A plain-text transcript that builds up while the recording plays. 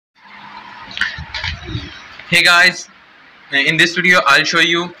Hey guys, in this video I'll show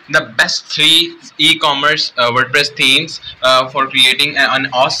you the best 3 e-commerce WordPress themes for creating an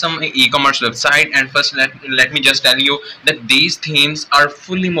awesome e-commerce website. And first let me just tell you that these themes are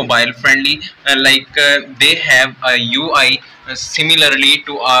fully mobile friendly, they have a UI similarly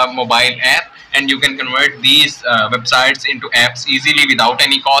to a mobile app, and you can convert these websites into apps easily without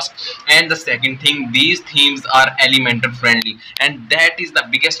any cost. And the second thing, these themes are Elementor friendly, and that is the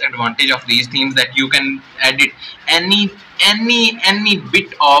biggest advantage of these themes, that you can edit any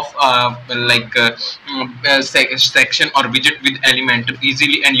bit of section or widget with Elementor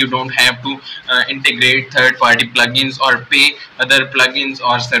easily, and you don't have to integrate third-party plugins or pay other plugins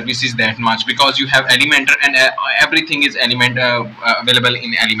or services that much, because you have Elementor, and everything is available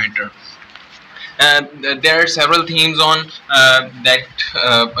in Elementor. There are several themes on that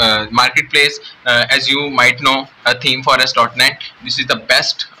marketplace. As you might know, themeforest.net. This is the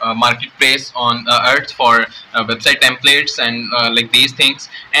best marketplace on earth for website templates and like these things.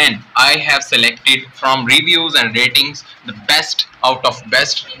 And I have selected from reviews and ratings the best out of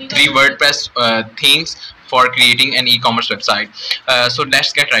best 3 WordPress themes for creating an e-commerce website. So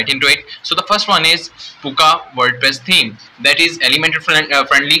let's get right into it. So the first one is Puka WordPress theme, that is Elementor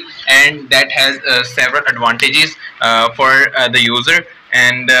friendly, and that has several advantages for the user.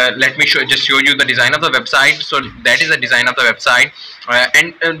 And let me show you the design of the website. So that is the design of the website,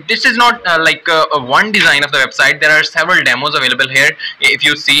 and this is not one design of the website. There are several demos available here. If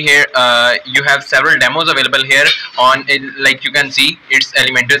you see here, you have several demos available here on it. Like you can see, it's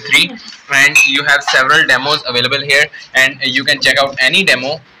Elementor 3, and you have several demos available here, and you can check out any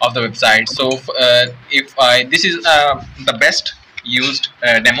demo of the website. So this is the best used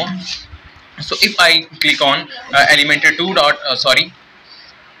demo. So if I click on Elementor 2.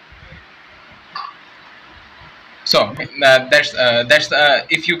 So that's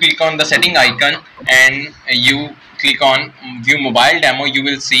if you click on the setting icon and you click on view mobile demo, you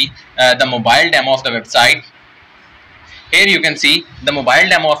will see the mobile demo of the website. Here you can see the mobile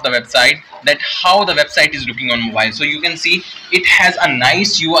demo of the website, that how the website is looking on mobile. So you can see it has a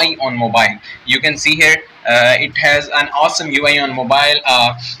nice UI on mobile. You can see here it has an awesome UI on mobile,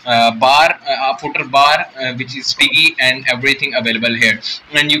 a footer bar which is sticky, and everything available here.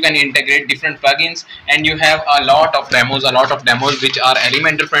 And you can integrate different plugins, and you have a lot of demos which are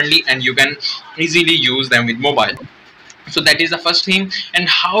Elementor friendly, and you can easily use them with mobile. So that is the first theme. And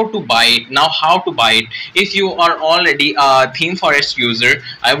how to buy it now? How to buy it? If you are already a ThemeForest user,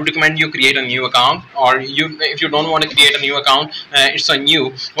 I would recommend you create a new account, or if you don't want to create a new account, it's on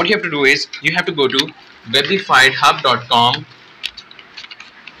you. What you have to do is you have to go to webifiedhub.com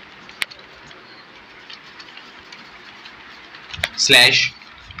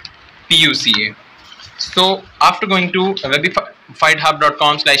 /PUCA. So after going to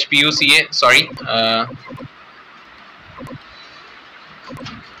webifiedhub.com /PUCA,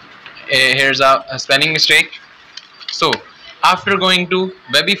 here's a spelling mistake. So after going to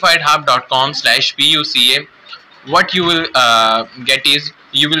webifiedhub.com /PUCA, what you will get is,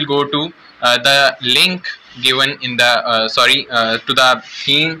 you will go to the link given in the to the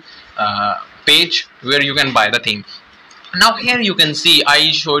theme page where you can buy the theme. Now here you can see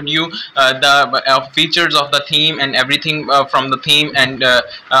I showed you the features of the theme and everything from the theme, and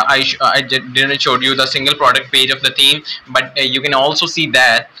I didn't show you the single product page of the theme, but you can also see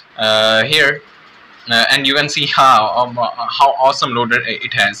that here. And you can see how awesome loader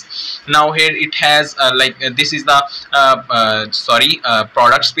it has. Now here it has this is the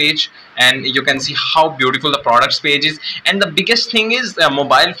products page, and you can see how beautiful the products page is. And the biggest thing is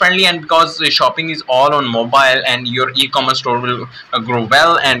mobile friendly, and because shopping is all on mobile, and your e-commerce store will grow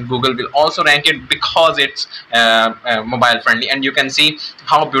well, and Google will also rank it because it's mobile friendly. And you can see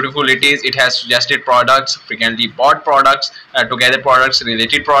how beautiful it is. It has suggested products, frequently bought products, together products,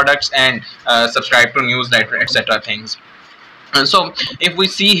 related products, and subscribe to newsletter, etc. things. And so if we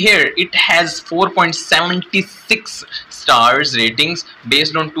see here, it has 4.76 stars ratings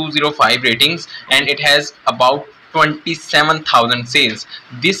based on 205 ratings, and it has about 27,000 sales.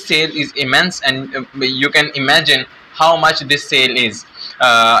 This sale is immense, and you can imagine how much this sale is.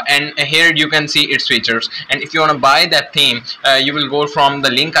 And here you can see its features. And if you want to buy that theme, you will go from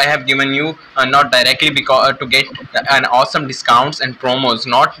the link I have given you, not directly, because to get an awesome discounts and promos,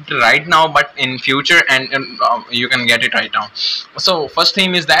 not right now but in future, and you can get it right now. So first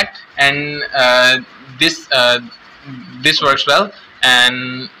theme is that, and this works well.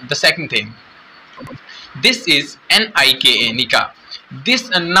 And the second theme, this is Nika. This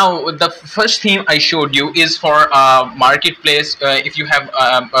now the first theme I showed you is for marketplace. If you have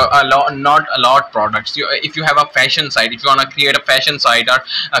a lot, not a lot products, if you have a fashion site, if you want to create a fashion site or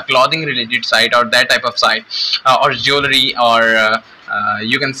a clothing related site or that type of site, or jewelry, or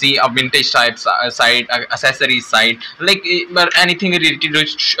you can see a vintage type site, accessories site, like but anything related to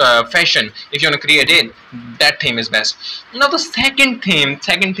fashion. If you want to create it, that theme is best. Now the second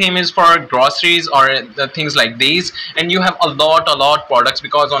theme is for groceries or the things like these, and you have a lot products,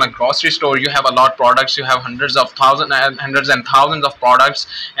 because on a grocery store you have a lot products, you have hundreds and thousands of products,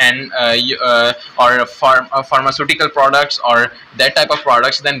 and or pharmaceutical products or that type of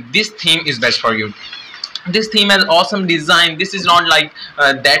products. Then this theme is best for you. This theme has awesome design. This is not like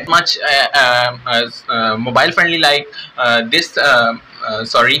that much mobile friendly like this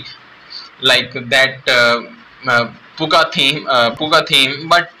sorry, like that Puka theme,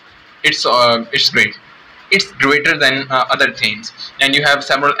 but it's great. It's greater than other themes, and you have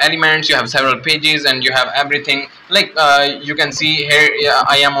several elements, you have several pages, and you have everything. Like you can see here,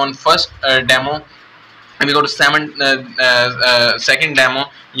 I am on first demo, and we go to second demo.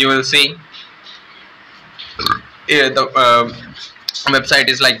 You will see the website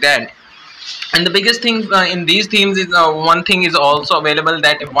is like that. And the biggest thing in these themes is one thing is also available,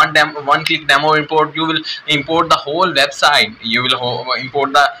 that one click demo import. You will import the whole website. You will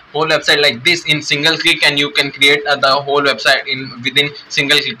import the whole website like this in single click, and you can create the whole website within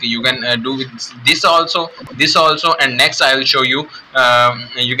single click. You can do with this also, and next I will show you.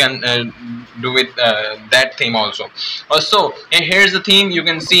 You can do with that theme also. So here's the theme. You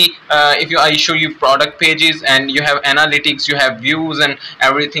can see if I show you product pages, and you have analytics, you have views and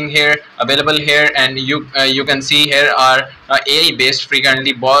everything here available here, and you can see here are AI based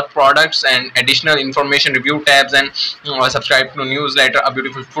frequently bought products and additional information, review tabs, and subscribe to newsletter, a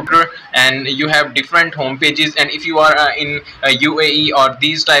beautiful footer, and you have different home pages. And if you are in UAE or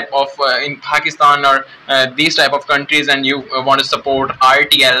these type of in Pakistan or these type of countries, and you want to support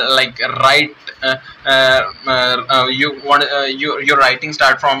RTL, like write you want your writing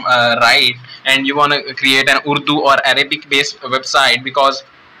start from write, and you want to create an Urdu or Arabic based website because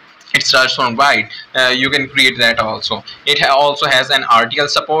it starts from wide, you can create that also. It also has an RTL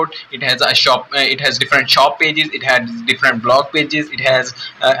support. It has a shop, it has different shop pages, it has different blog pages, it has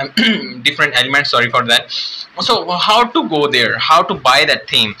different elements. Sorry for that. So how to go there, how to buy that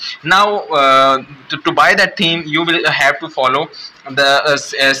theme? Now to buy that theme, you will have to follow the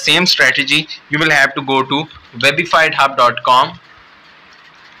same strategy. You will have to go to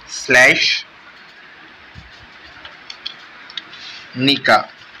webifiedhub.com/Nika.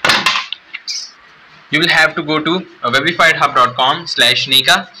 You will have to go to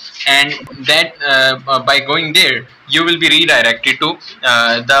webifiedhub.com/Nika, and that by going there, you will be redirected to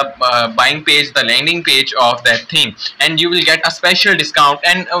the buying page, the landing page of that theme, and you will get a special discount.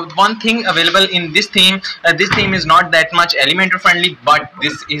 And one thing available in this theme is not that much Elementor friendly, but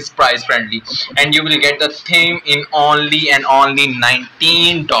this is price friendly, and you will get the theme in only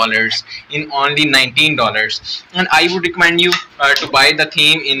 $19. And I would recommend you to buy the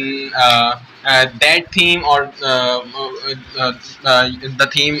theme in that theme, or the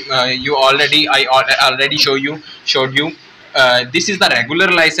theme I already showed you. This is the regular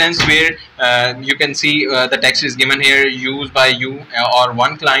license, where you can see the text is given here: used by you or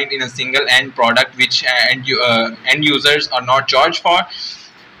one client in a single end product, which end users are not charged for.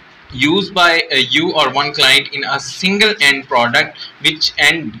 Used by you or one client in a single end product, which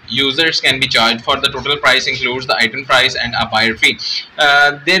end users can be charged for. The total price includes the item price and a buyer fee.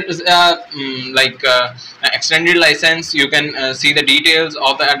 There is a extended license. You can see the details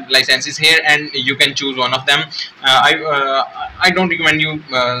of the licenses here, and you can choose one of them. I don't recommend you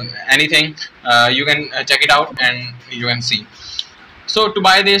anything. You can check it out and you can see. So to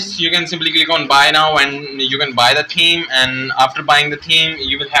buy this, you can simply click on buy now, and you can buy the theme. And after buying the theme,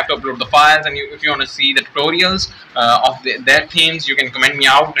 you will have to upload the files, and if you want to see the tutorials of their themes, you can comment me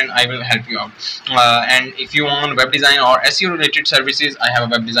out and I will help you out. And if you want web design or SEO related services, I have a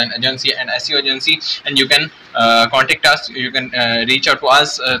web design agency and SEO agency, and you can contact us. You can reach out to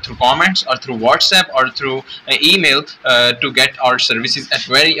us through comments or through WhatsApp or through email to get our services at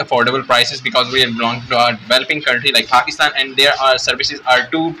very affordable prices, because we belong to a developing country like Pakistan, and there are services are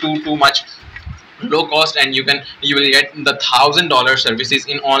too much low cost, and you will get the $1,000 services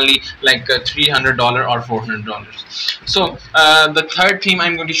in only like $300 or $400. So the third theme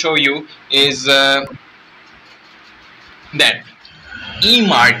I'm going to show you is that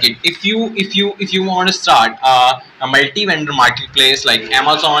Emarket. If you want to start a multi-vendor marketplace like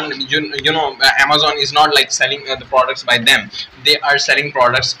Amazon, you know Amazon is not like selling the products by them. They are selling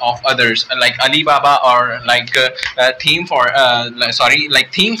products of others, like Alibaba or like like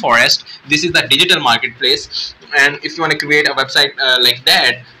Theme Forest. This is the digital marketplace, and if you want to create a website like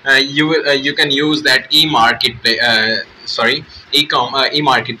that, you can use that Emarket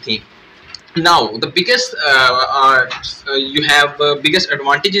Emarket theme. Now the biggest biggest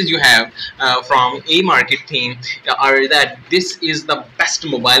advantages you have from Emarket theme are that this is the best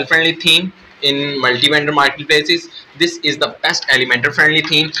mobile friendly theme in multi-vendor marketplaces. This is the best Elementor friendly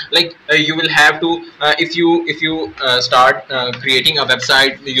theme. Like you will have to if you start creating a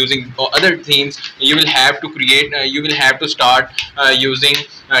website using other themes, you will have to create you will have to start using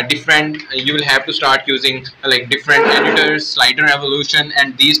different you will have to start using like different editors, slider evolution,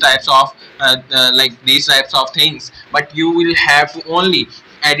 and these types of things. But you will have to only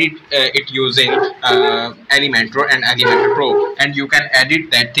edit it using Elementor and Elementor Pro, and you can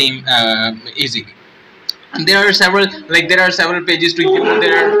edit that theme easily. And there are several pages to use.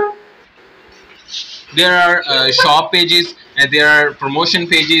 There are shop pages, and there are promotion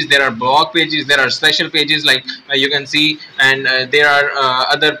pages, there are blog pages, there are special pages like you can see, and there are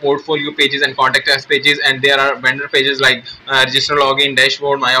other portfolio pages and contact us pages, and there are vendor pages like register, login,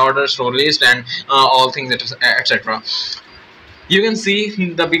 dashboard, my order, store list, and all things, etc. You can see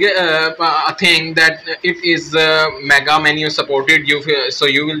the bigger thing that it is mega menu supported. So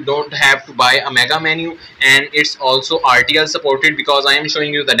you will don't have to buy a mega menu, and it's also RTL supported, because I am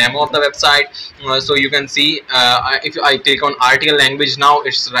showing you the demo of the website. So you can see if I click on RTL language now,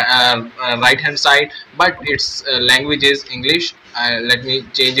 it's right hand side, but its language is English. Let me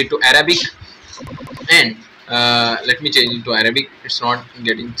change it to Arabic, and let me change it to Arabic. It's not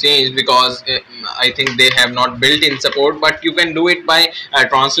getting changed because I think they have not built-in support, but you can do it by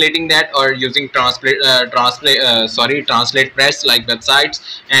translating that, or using translate press like websites.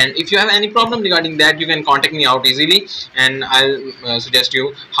 And if you have any problem regarding that, you can contact me out easily, and I'll suggest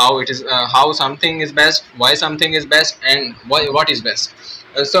you how it is how something is best, why something is best, and what is best.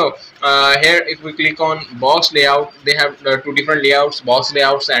 Here if we click on box layout, they have two different layouts, box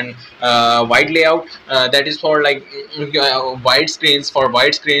layouts and wide layout. That is for like wide screens. For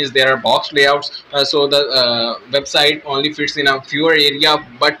wide screens there are box layouts, so the website only fits in a fewer area,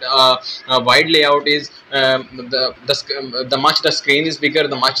 but wide layout is the much the screen is bigger,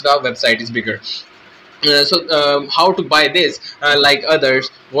 the much the website is bigger. How to buy this like others?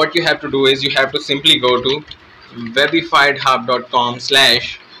 What you have to do is you have to simply go to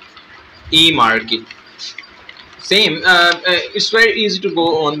webifiedhub.com/emarket. Same, it's very easy to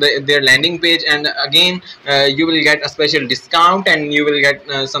go on their landing page, and again you will get a special discount, and you will get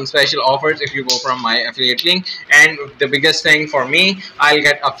some special offers if you go from my affiliate link. And the biggest thing for me, I'll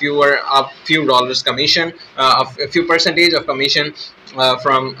get a few dollars commission, a few percentage of commission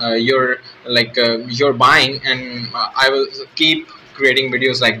from your buying, and I will keep creating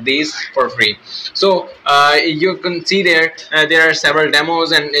videos like these for free. So you can see there are several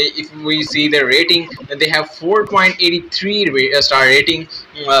demos, and if we see their rating, they have 4.83 star rating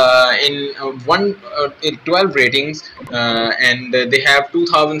in 12 ratings, and they have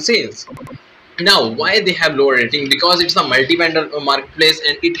 2,000 sales. Now, why they have lower rating? Because it's a multi-vendor marketplace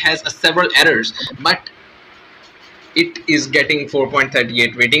and it has several errors, but it is getting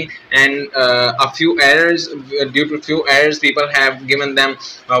 4.38 rating, and a few errors. Due to few errors, people have given them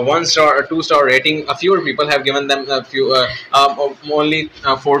 1 star or 2 star rating. A fewer people have given them a few only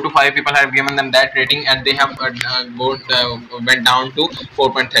 4 to 5 people have given them that rating, and they have went down to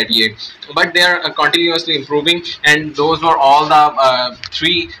 4.38. but they are continuously improving, and those were all the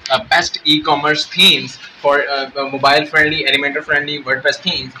 3 best e-commerce themes for mobile friendly, Elementor friendly WordPress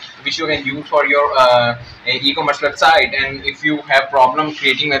themes, which you can use for your e-commerce website. And if you have problem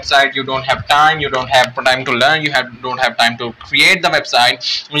creating website, you don't have time, you don't have time to learn, don't have time to create the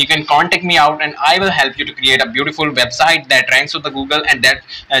website, you can contact me out, and I will help you to create a beautiful website that ranks with the Google, and that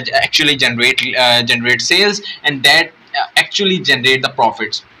actually generate sales, and that actually generate the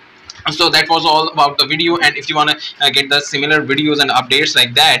profits. So that was all about the video, and if you want to get the similar videos and updates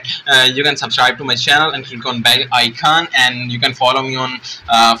like that, you can subscribe to my channel and click on bell icon, and you can follow me on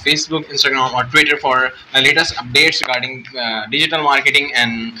Facebook, Instagram, or Twitter for latest updates regarding digital marketing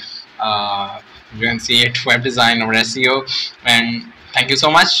and you can see it, web design or SEO. And thank you so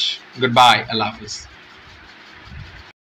much. Goodbye. Allah Hafiz.